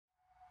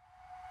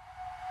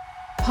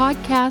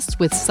podcast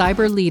with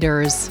cyber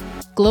leaders,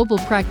 global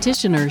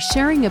practitioners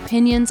sharing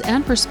opinions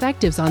and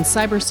perspectives on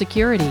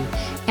cybersecurity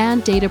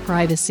and data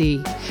privacy.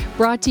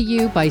 Brought to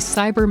you by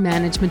Cyber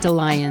Management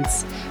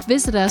Alliance.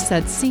 Visit us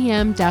at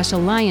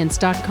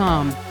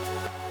cm-alliance.com.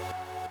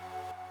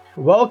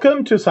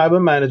 Welcome to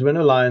Cyber Management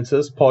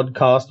Alliance's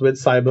podcast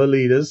with Cyber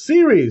Leaders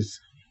series.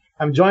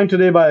 I'm joined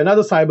today by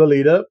another cyber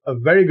leader, a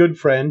very good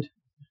friend,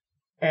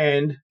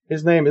 and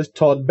his name is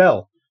Todd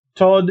Bell.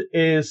 Todd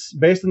is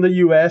based in the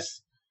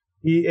US.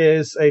 He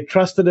is a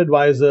trusted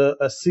advisor,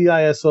 a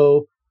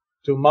CISO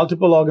to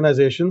multiple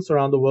organizations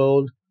around the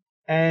world,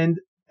 and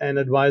an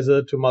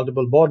advisor to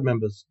multiple board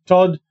members.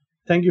 Todd,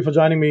 thank you for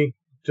joining me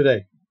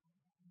today.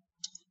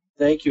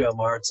 Thank you,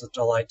 Amar. It's a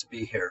delight to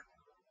be here.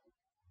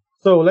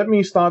 So let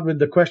me start with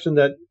the question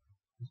that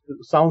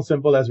sounds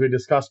simple as we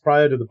discussed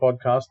prior to the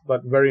podcast,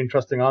 but very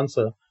interesting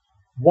answer.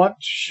 What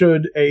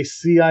should a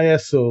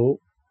CISO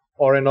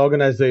or an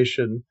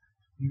organization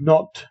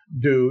not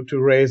do to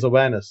raise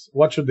awareness?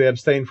 What should they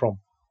abstain from?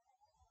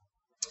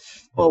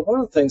 Well, one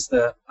of the things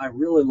that I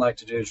really like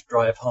to do to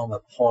drive home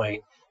a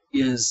point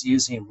is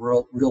using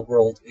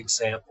real-world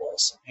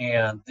examples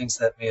and things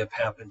that may have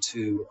happened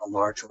to a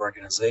large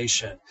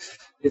organization.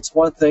 It's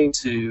one thing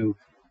to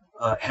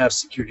have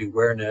security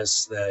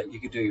awareness that you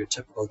could do your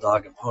typical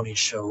dog and pony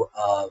show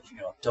of,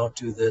 don't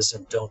do this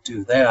and don't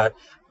do that.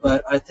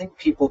 But I think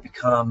people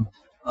become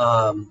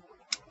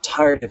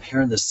tired of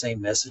hearing the same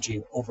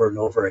messaging over and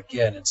over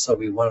again. And so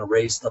we want to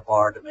raise the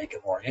bar to make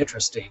it more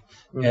interesting.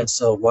 Mm-hmm. And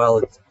so while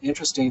it's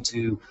interesting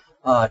to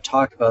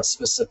talk about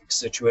specific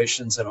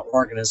situations in an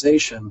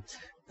organization,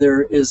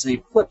 there is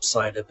a flip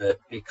side of it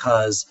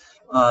because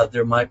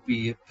there might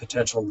be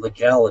potential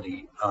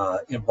legality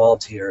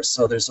involved here.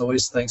 So there's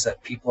always things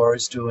that people are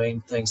always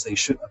doing, things they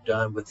shouldn't have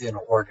done within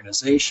an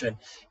organization.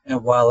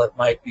 And while it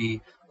might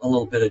be a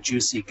little bit of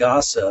juicy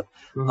gossip,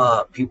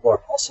 mm-hmm. People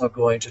are also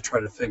going to try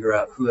to figure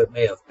out who it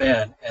may have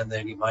been. And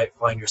then you might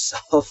find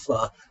yourself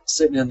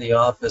sitting in the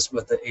office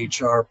with the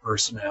HR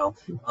personnel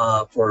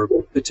for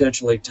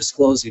potentially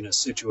disclosing a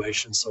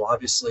situation. So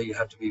obviously you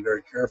have to be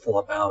very careful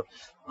about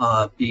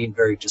being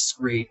very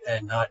discreet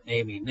and not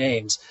naming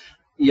names.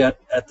 Yet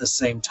at the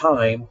same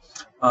time,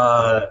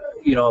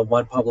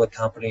 one public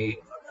company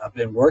I've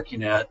been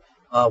working at,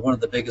 one of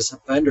the biggest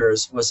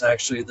offenders was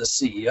actually the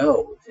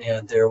CEO,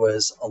 and there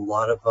was a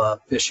lot of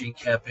phishing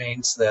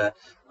campaigns that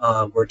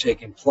were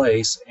taking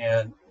place,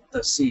 and the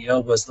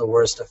CEO was the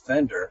worst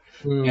offender.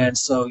 And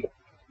so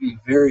be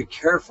very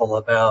careful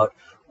about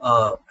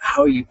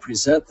how you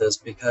present this,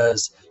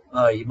 because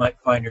you might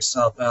find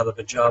yourself out of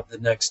a job the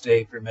next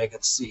day if you're making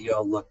the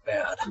CEO look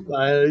bad.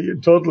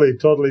 Totally.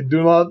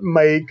 Do not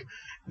make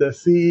the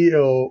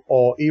CEO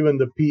or even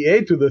the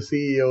PA to the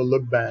CEO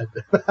look bad.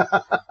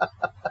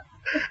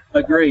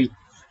 Agreed.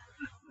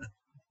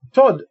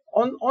 Todd,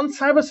 on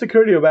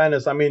cybersecurity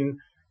awareness, I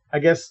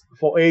guess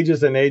for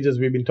ages and ages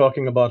we've been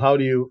talking about how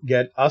do you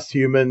get us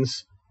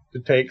humans to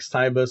take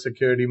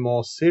cybersecurity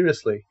more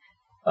seriously.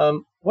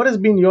 What has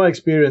been your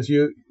experience?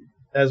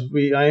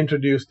 I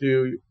introduced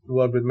you, you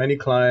work with many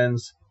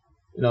clients,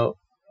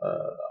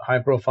 high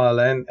profile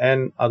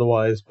and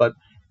otherwise, but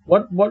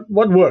what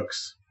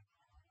works?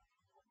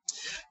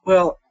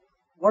 Well,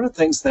 one of the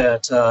things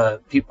that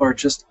people are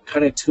just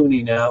kind of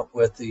tuning out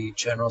with the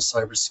general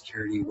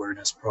cybersecurity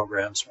awareness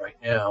programs right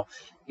now,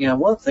 and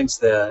one of the things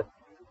that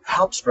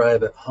helps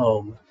drive it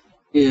home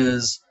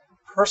is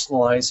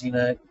personalizing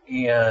it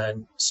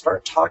and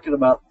start talking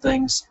about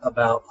things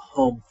about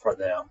home for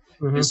them,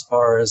 mm-hmm. as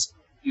far as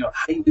how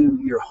you do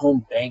your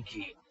home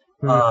banking,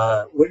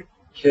 mm-hmm. What are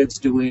kids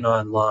doing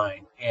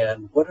online,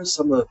 and what are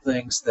some of the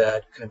things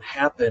that can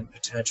happen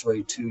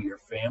potentially to your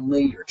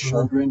family, your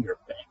children, mm-hmm. your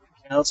bank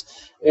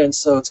accounts. And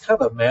so it's kind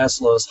of a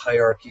Maslow's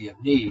hierarchy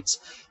of needs,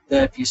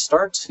 that if you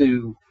start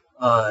to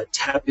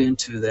tap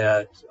into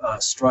that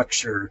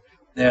structure,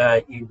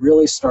 that you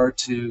really start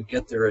to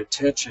get their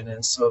attention.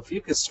 And so if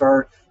you could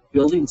start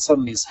building some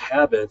of these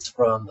habits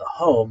from the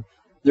home,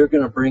 they're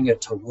going to bring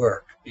it to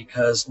work,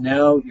 because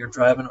now you're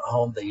driving it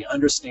home, they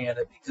understand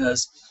it,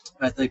 because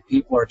I think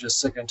people are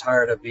just sick and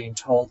tired of being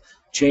told,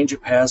 change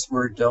your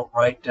password, don't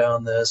write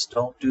down this,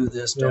 don't do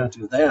this, don't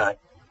do that.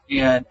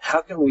 And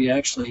how can we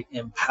actually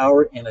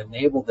empower and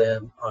enable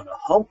them on a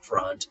home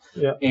front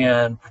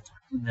and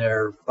protecting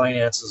their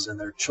finances and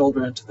their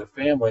children to their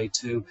family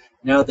to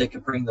now they can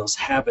bring those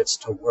habits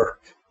to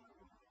work.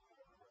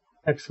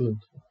 Excellent.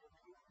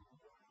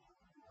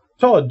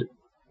 Todd,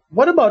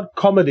 what about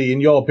comedy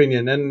in your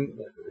opinion? And,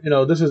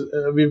 this is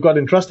we've got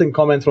interesting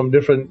comments from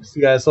different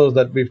CISOs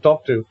that we've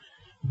talked to.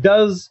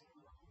 Does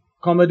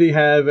comedy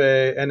have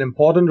an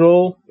important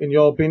role in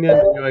your opinion,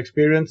 in your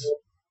experience?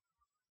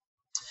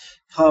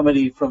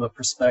 Comedy from a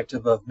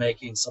perspective of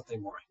making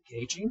something more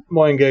engaging?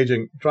 More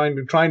engaging,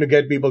 trying to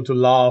get people to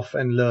laugh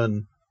and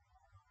learn.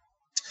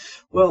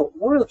 Well,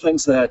 one of the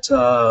things that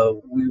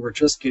we were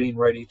just getting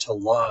ready to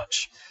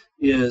launch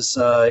is,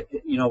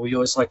 we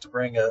always like to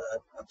bring a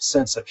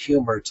sense of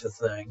humor to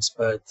things,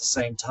 but at the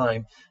same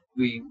time,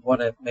 we want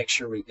to make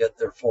sure we get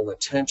their full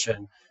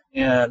attention.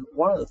 And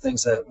one of the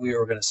things that we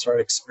were going to start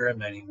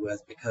experimenting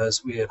with,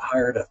 because we had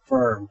hired a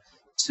firm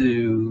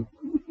to,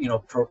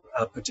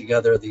 put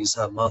together these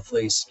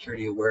monthly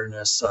security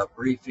awareness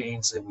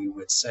briefings, and we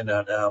would send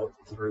it out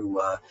through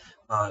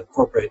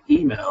corporate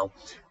email.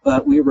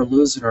 But we were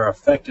losing our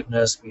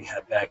effectiveness. We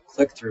had bad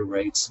click-through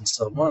rates, and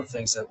so one of the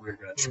things that we were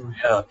going to try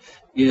out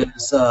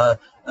is a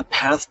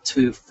path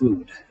to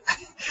food.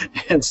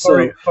 And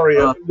so,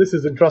 sorry, this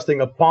is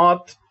interesting. A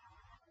path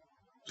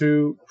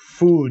to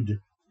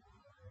food.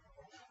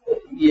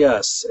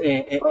 Yes,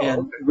 and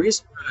the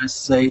reason I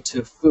say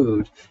to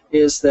food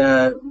is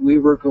that we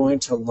were going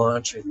to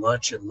launch a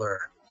lunch and learn.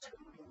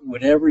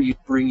 Whenever you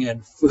bring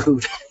in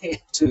food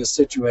into a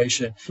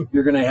situation,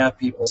 you're going to have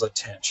people's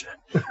attention.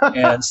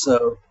 And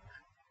so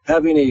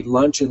having a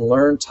lunch and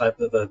learn type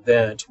of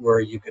event where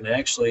you can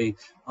actually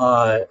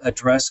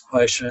address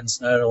questions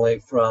not only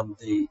from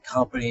the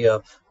company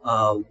of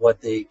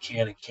what they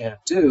can and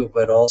can't do,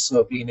 but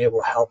also being able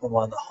to help them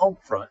on the home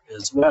front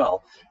as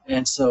well.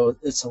 And so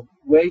it's a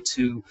way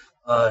to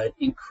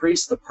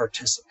increase the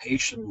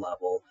participation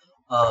level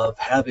of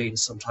having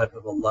some type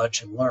of a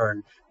lunch and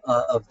learn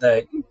of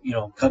that,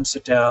 come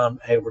sit down,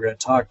 hey, we're going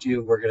to talk to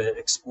you, we're going to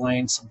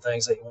explain some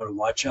things that you want to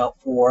watch out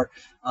for,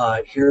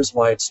 here's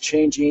why it's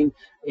changing,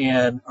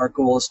 and our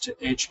goal is to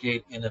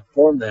educate and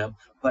inform them,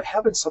 but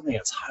having something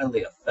that's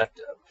highly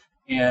effective.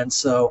 And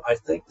so I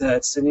think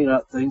that sending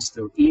out things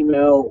through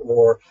email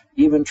or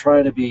even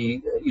trying to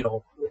be,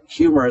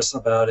 humorous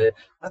about it,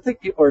 I think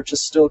people are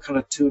just still kind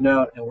of tuned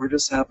out, and we're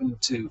just having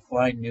to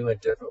find new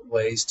and different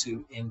ways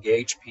to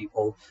engage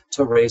people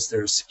to raise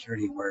their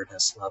security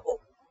awareness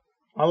level.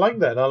 I like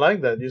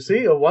that. You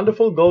see, a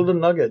wonderful golden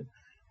nugget.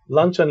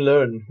 Lunch and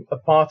learn, a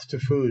path to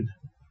food.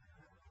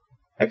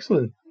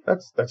 Excellent.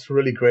 That's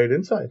really great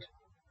insight.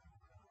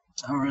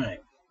 All right.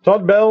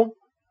 Todd Bell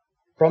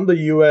from the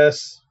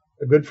US,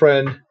 a good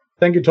friend.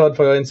 Thank you, Todd,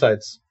 for your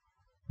insights.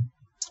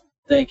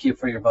 Thank you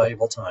for your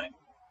valuable time.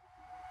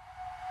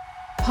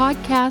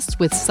 Podcast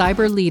with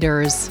Cyber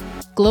Leaders.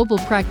 Global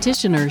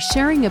practitioners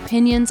sharing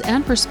opinions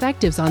and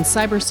perspectives on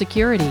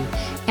cybersecurity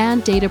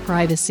and data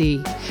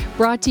privacy.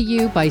 Brought to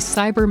you by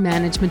Cyber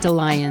Management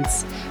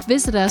Alliance.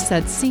 Visit us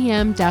at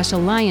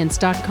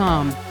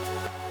cm-alliance.com.